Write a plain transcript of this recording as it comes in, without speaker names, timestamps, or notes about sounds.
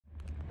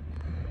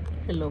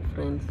Hello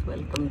friends,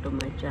 welcome to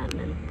my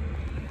channel.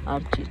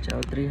 Archie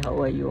Chaudhary,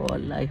 how are you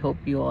all? I hope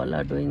you all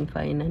are doing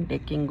fine and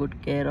taking good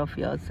care of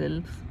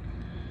yourselves.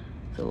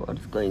 So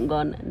what's going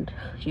on? And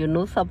you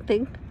know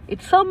something?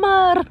 It's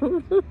summer!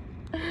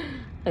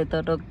 I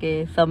thought,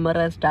 okay, summer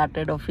has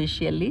started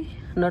officially.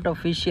 Not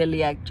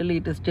officially, actually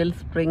it is still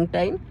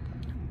springtime,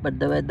 but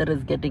the weather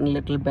is getting a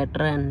little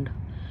better, and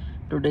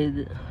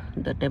today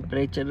the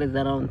temperature is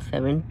around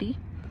 70,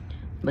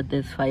 but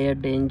there's fire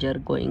danger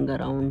going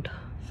around.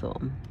 So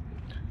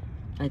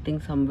I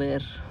think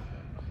somewhere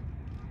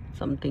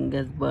something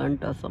gets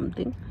burnt or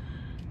something,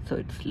 so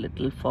it's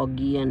little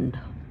foggy and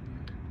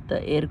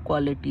the air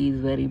quality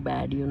is very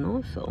bad,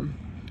 so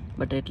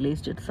but at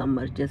least it's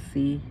summer. Just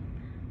see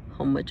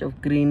how much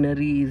of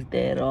greenery is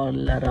there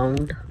all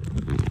around.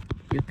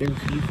 You can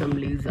see some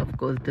leaves. Of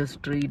course this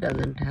tree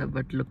doesn't have,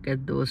 but look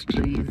at those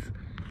trees.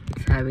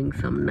 It's having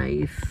some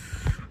nice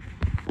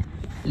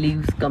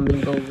leaves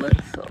coming over,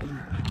 so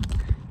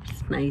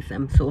it's nice.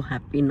 I'm so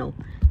happy now.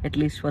 At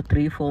least for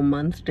 3-4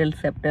 months till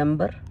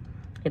September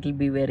it'll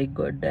be very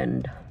good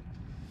and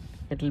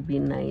it'll be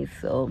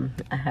nice.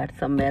 I had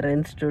some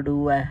errands to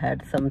do, I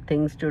had some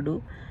things to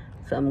do,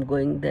 so I'm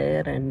going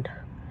there, and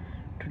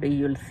today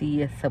you'll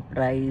see a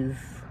surprise.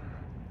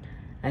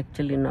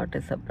 Actually not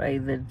a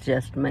surprise, it's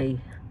just my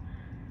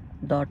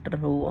daughter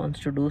who wants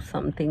to do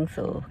something,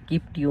 so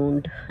keep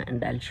tuned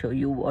and I'll show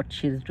you what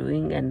she's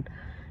doing, and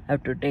I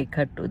have to take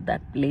her to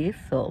that place.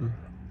 So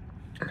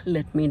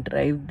let me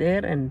drive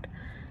there and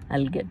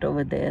I'll get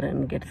over there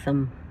and get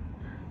some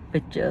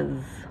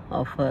pictures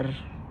of her,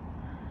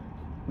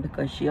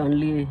 because she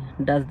only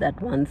does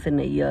that once in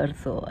a year.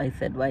 So I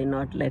said, why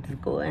not, let's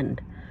go, and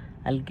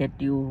I'll get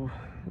you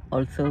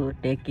also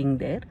taking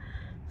there.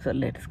 So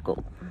let's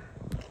go.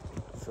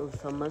 So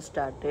summer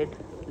started.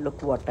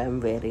 Look what I'm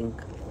wearing.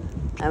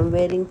 I'm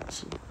wearing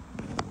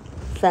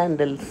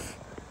sandals,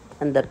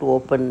 and that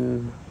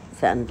open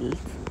sandals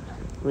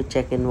which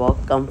I can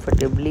walk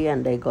comfortably,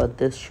 and I got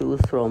this shoes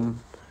from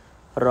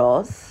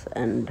Ross,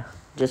 and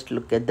just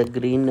look at the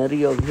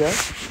greenery over here.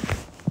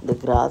 The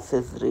grass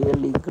is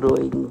really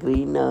growing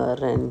greener,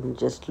 and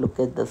just look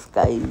at the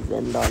skies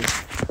and all.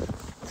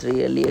 It's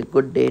really a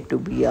good day to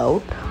be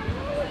out.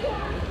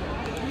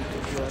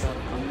 Here I've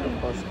come to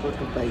Costco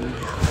to buy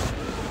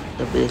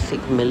the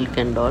basic milk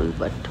and all,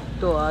 but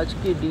तो आज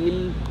की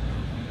deal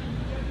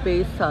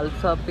पे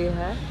salsa पे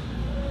है,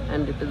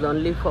 and it is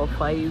only for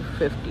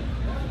 $5.50.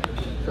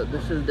 So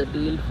this is the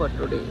deal for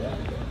today.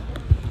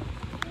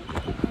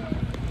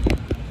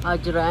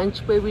 आज ranch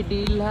पे भी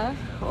deal है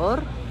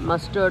और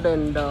mustard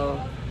and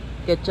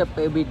ketchup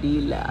पे भी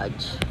deal है आज.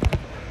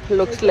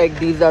 Looks like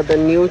these are the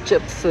new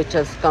chips which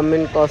has come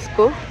in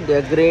Costco. They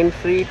are grain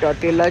free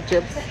tortilla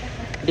chips,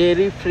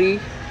 dairy free,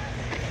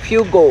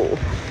 Fugo.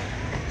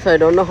 So I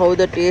don't know how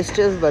the taste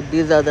is, but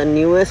these are the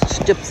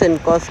newest chips in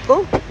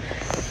Costco,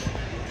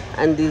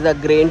 and these are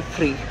grain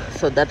free.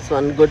 So that's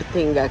one good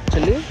thing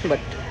actually. But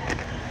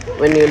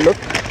when you look,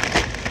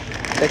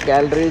 the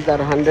calories are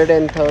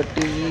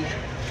 130.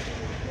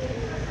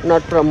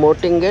 Not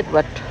promoting it,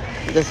 but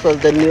this was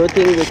the new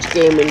thing which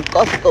came in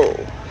Costco.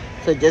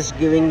 So just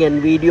giving a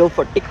video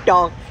for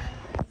TikTok.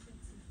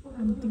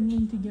 I'm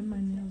thinking to get my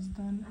nails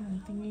done, and I'm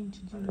thinking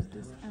to use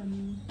this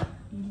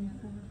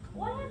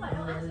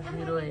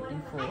M84.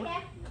 084.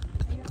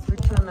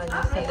 Which one are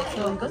you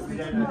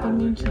selecting? I'm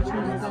thinking to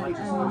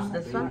choose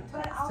This one?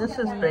 This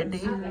is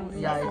pretty.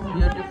 Yeah, it's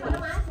beautiful.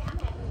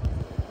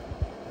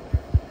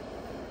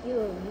 You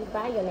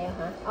buy your nail,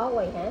 huh?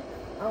 Always, huh?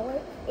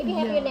 Always? If you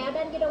have your nail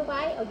done, you don't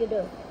buy, or you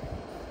do?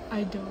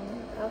 I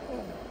don't.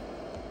 Okay.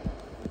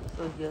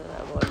 So here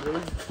I've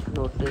always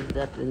noticed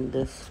that in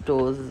the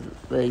stores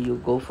where you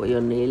go for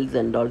your nails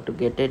and all to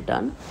get it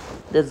done,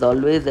 there's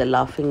always a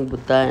laughing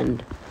Buddha,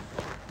 and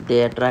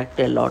they attract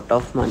a lot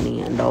of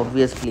money, and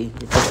obviously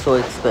it is so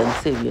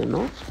expensive,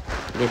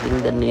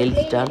 getting the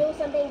nails done. You do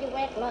something, you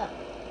wear gloves,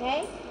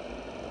 okay?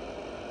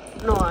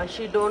 No,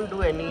 she don't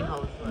do any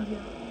housework.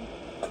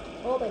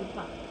 Open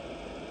top.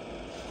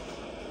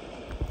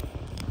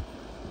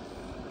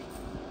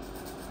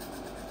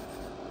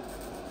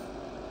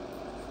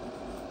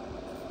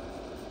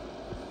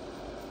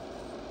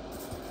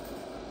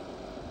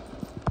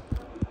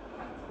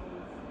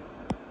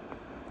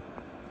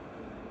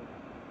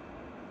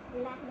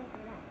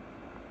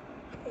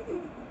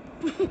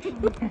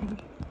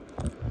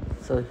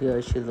 So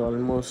here she's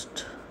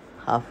almost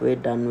halfway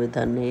done with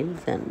her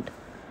nails, and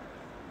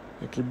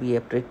it'll be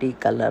a pretty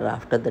color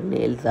after the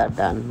nails are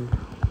done.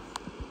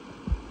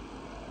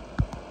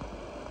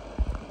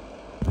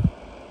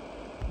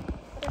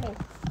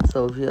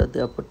 So here they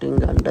are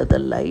putting under the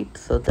light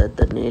so that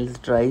the nails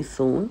dry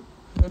soon.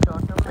 It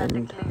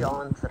automatically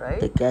ons,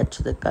 right? They catch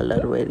the color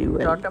very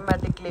well. It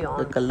automatically ons.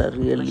 The color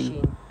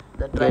really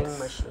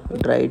gets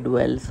dried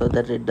well so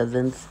that it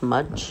doesn't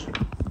smudge.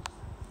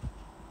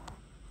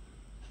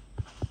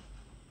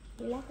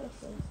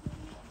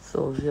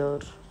 So here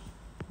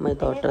my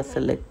daughter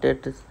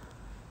selected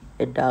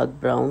a dark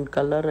brown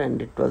color,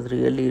 and it was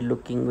really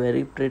looking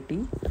very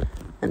pretty.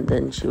 And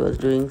then she was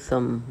doing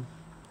some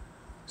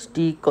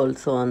steak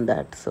also on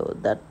that, so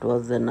that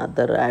was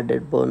another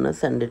added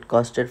bonus, and it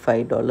costed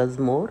 $5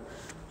 more.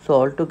 So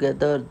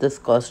altogether this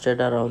costed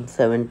around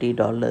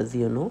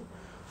 $70,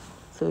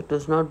 so it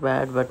was not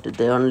bad, but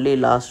they only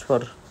last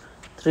for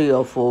 3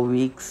 or 4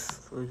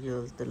 weeks. So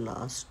here's the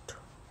last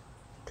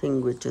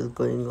thing which is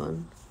going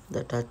on,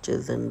 the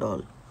touches and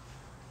all,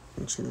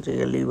 and she's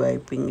really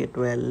wiping it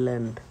well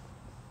and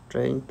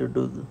trying to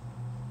do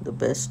the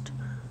best.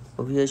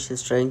 Over here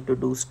she's trying to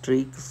do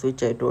streaks,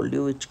 which I told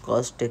you, which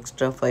cost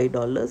extra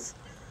 $5.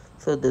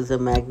 So there's a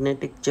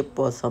magnetic chip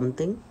or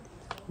something,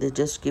 they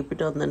just keep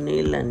it on the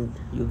nail and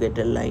you get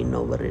a line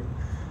over it.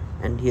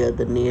 And here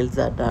the nails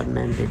are done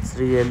and it's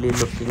really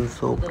looking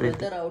so pretty.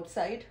 The weather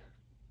outside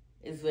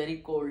is very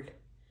cold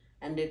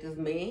and it is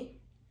May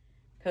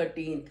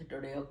 13th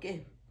today,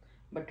 okay?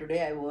 But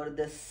today I wore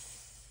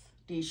this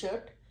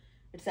t-shirt.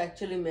 It's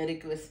actually Merry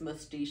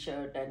Christmas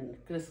t-shirt and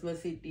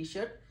Christmassy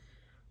t-shirt.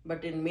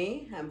 But in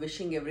May, I'm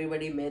wishing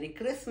everybody Merry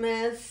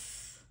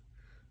Christmas.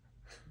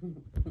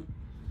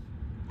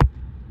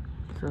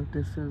 So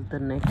this is the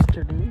next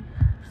day.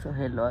 So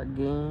hello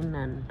again,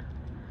 and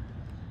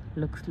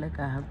looks like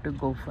I have to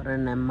go for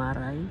an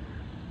MRI.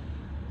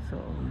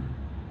 So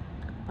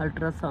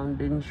ultrasound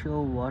didn't show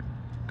what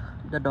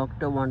the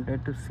doctor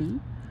wanted to see.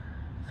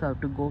 So I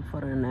have to go for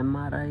an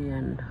MRI,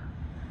 and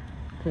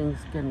things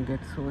can get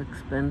so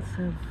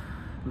expensive,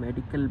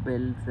 medical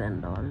bills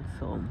and all.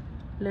 So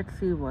let's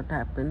see what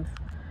happens.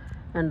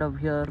 And over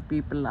here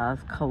people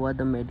ask how are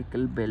the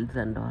medical bills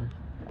and all.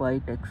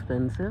 Quite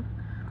expensive,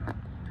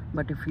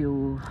 but if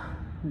you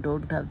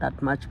don't have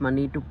that much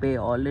money to pay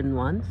all in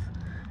once,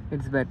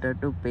 it's better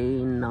to pay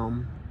in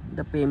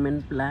the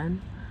payment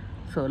plan.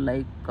 So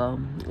like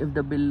if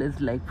the bill is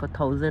like for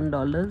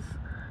 $1,000,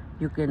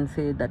 you can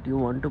say that you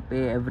want to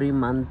pay every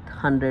month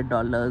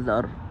 $100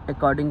 or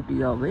according to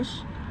your wish.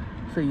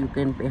 So you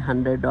can pay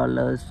 $100,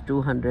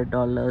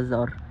 $200,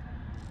 or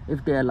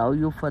if they allow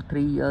you for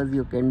 3 years,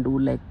 you can do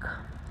like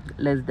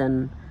less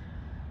than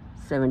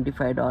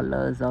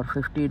 $75 or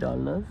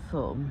 $50.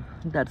 So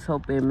that's how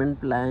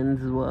payment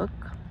plans work.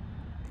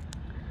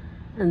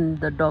 And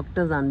the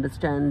doctors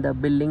understand, the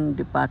billing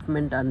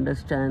department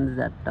understands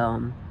that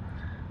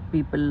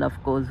people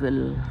of course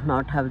will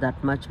not have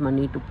that much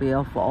money to pay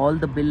off all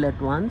the bill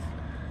at once,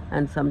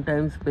 and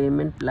sometimes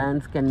payment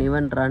plans can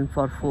even run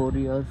for 4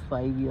 years,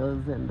 5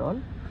 years and all.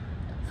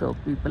 So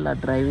people are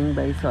driving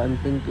by, so I'm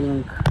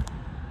thinking,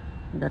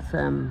 that's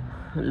why I'm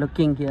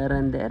looking here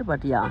and there.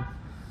 But yeah,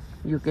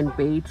 you can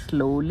pay it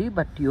slowly,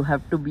 but you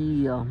have to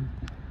be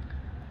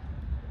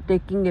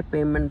taking a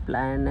payment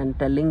plan and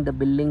telling the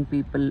billing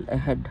people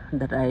ahead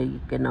that I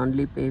can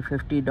only pay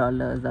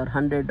 $50 or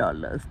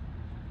 $100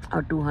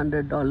 or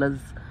 $200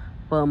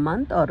 per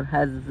month, or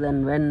as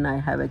and when I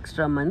have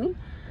extra money,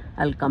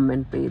 I'll come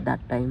and pay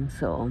that time.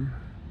 So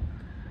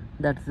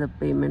that's the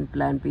payment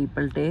plan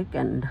people take,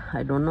 and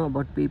I don't know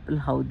about people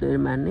how they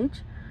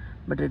manage,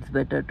 but it's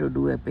better to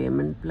do a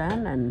payment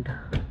plan, and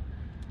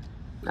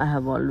I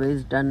have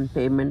always done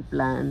payment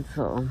plans,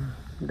 so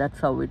that's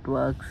how it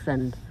works,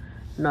 and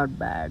not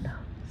bad.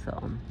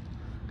 So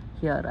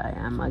here I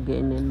am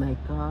again in my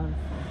car,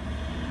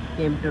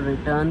 came to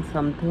return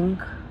something.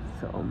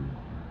 So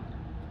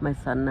my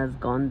son has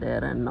gone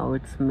there, and now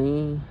it's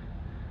May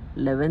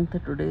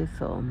 11th today,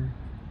 so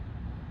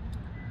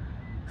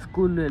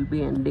school will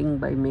be ending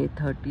by May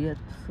 30th.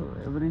 So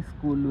every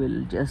school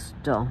will just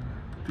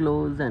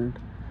close, and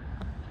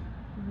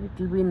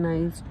it will be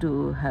nice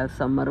to have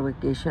summer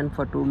vacation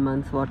for 2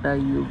 months. What are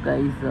you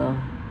guys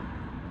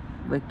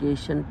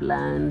vacation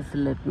plans?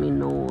 Let me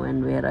know.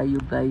 And where are you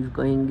guys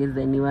going? Is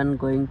anyone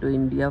going to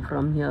India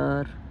from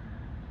here?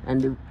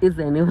 And is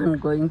anyone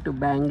going to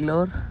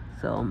Bangalore?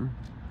 So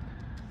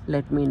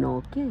let me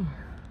know, okay?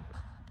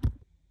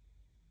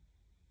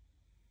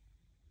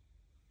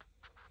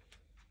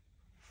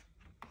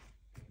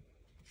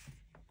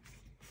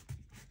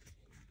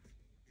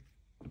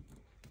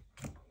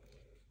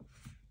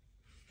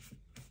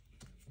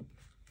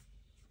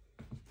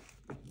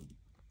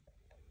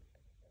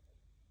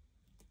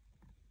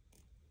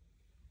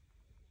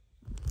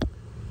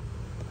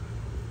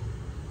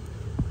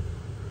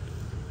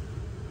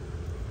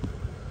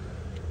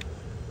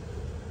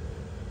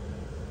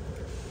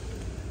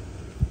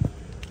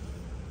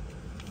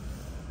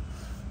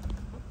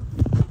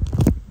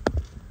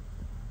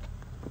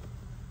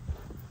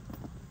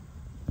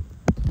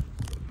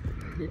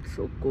 It's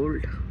so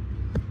cold,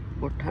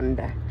 बहुत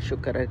ठंडा है.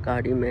 शुक्र है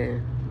गाड़ी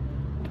में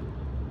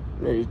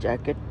मेरी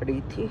jacket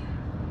पड़ी थी.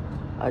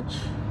 आज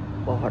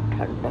बहुत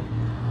ठंडा,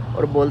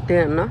 और बोलते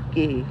हैं ना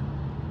कि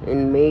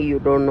इन may you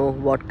don't know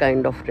what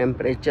kind of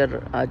temperature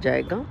आ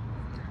जाएगा.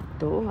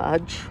 तो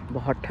आज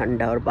बहुत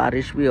ठंडा और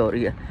बारिश भी हो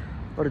रही है.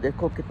 और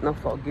देखो कितना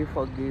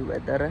फॉगी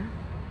वेदर है.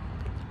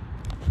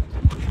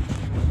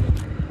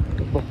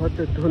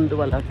 बहुत धुंध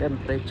वाला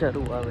टेम्परेचर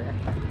हुआ है.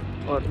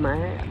 और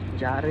मैं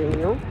जा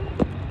रही हूँ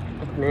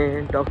अपने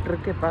डॉक्टर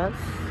के पास,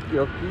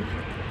 क्योंकि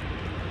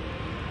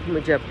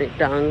मुझे अपनी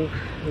टांग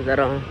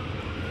ज़रा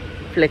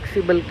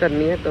फ्लेक्सिबल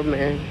करनी है. तो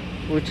मैं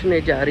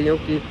पूछने जा रही हूँ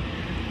कि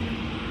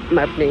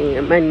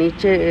मैं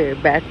नीचे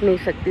बैठ नहीं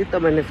सकती, तो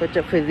मैंने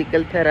सोचा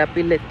फिज़िकल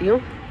थेरेपी लेती हूँ।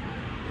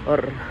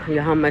 और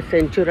यहाँ मैं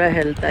सेंचुरा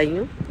हेल्थ आई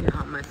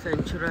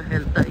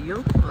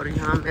हूँ, और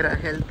यहाँ मेरा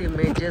हेल्थ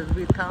इमेजेस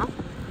भी था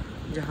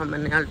जहाँ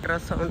मैंने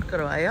अल्ट्रासाउंड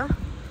करवाया।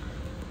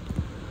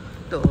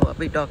 तो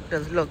अभी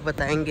डॉक्टर्स लोग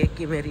बताएंगे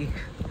कि मेरी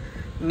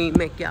नी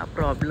में क्या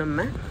प्रॉब्लम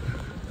है।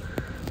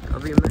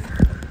 अभी मैं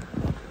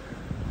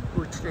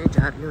पूछने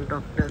जा रही हूँ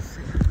डॉक्टर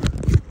से।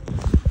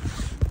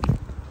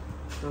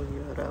 So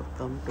here I've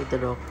come to the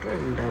doctor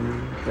and I'm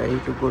trying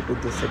to go to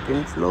the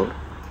second floor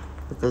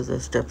because the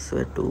steps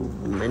were too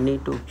many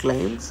to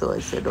climb. So I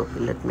said, okay,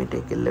 let me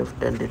take a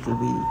lift and it will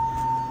be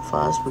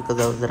fast because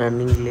I was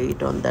running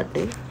late on that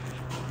day.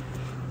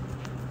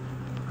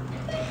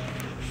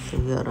 So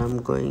here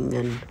I'm going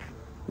and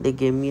they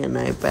gave me an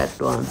iPad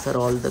to answer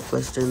all the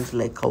questions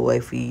like how I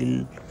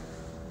feel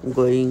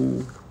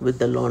going with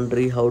the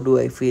laundry, how do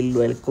I feel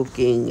while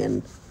cooking,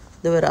 and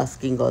they were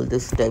asking all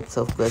these types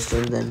of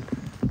questions. And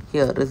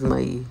here is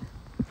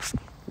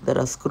there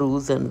are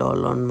screws and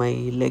all on my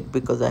leg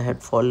because I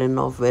had fallen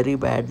off very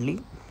badly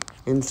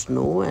in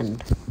snow,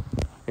 and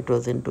it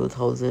was in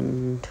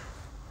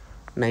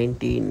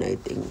 2019 I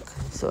think.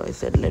 So I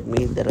said,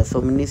 there are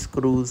so many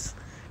screws.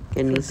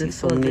 Can you see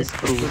so many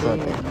screws are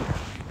there?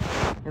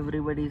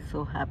 Everybody is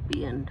so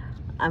happy and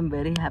I'm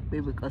very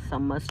happy because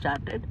summer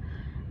started,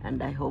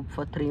 and I hope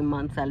for 3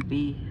 months I'll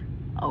be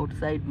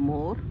outside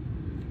more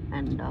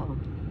and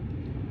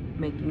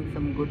making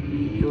some good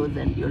videos,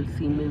 and you'll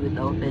see me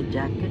without a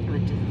jacket,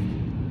 which is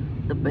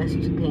the best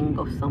thing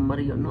of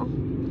summer,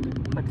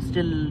 but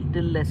still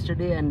till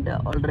yesterday, and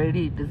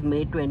already it is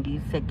May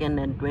 22nd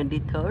and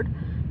 23rd,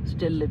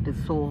 still it is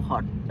so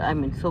hot,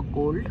 so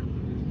cold.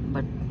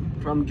 But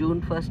from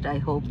June 1st I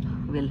hope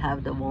we'll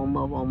have the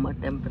warmer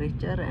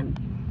temperature, and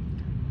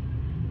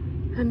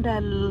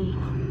I'll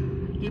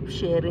keep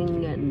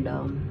sharing. And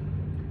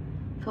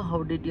so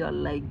how did you all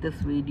like this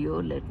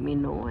video? Let me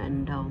know,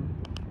 and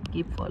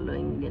keep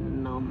following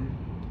in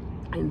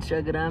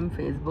Instagram,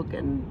 Facebook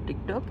and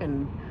TikTok,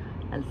 and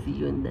I'll see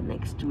you in the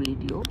next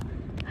video.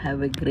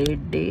 Have a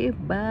great day.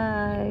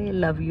 Bye.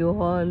 Love you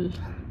all.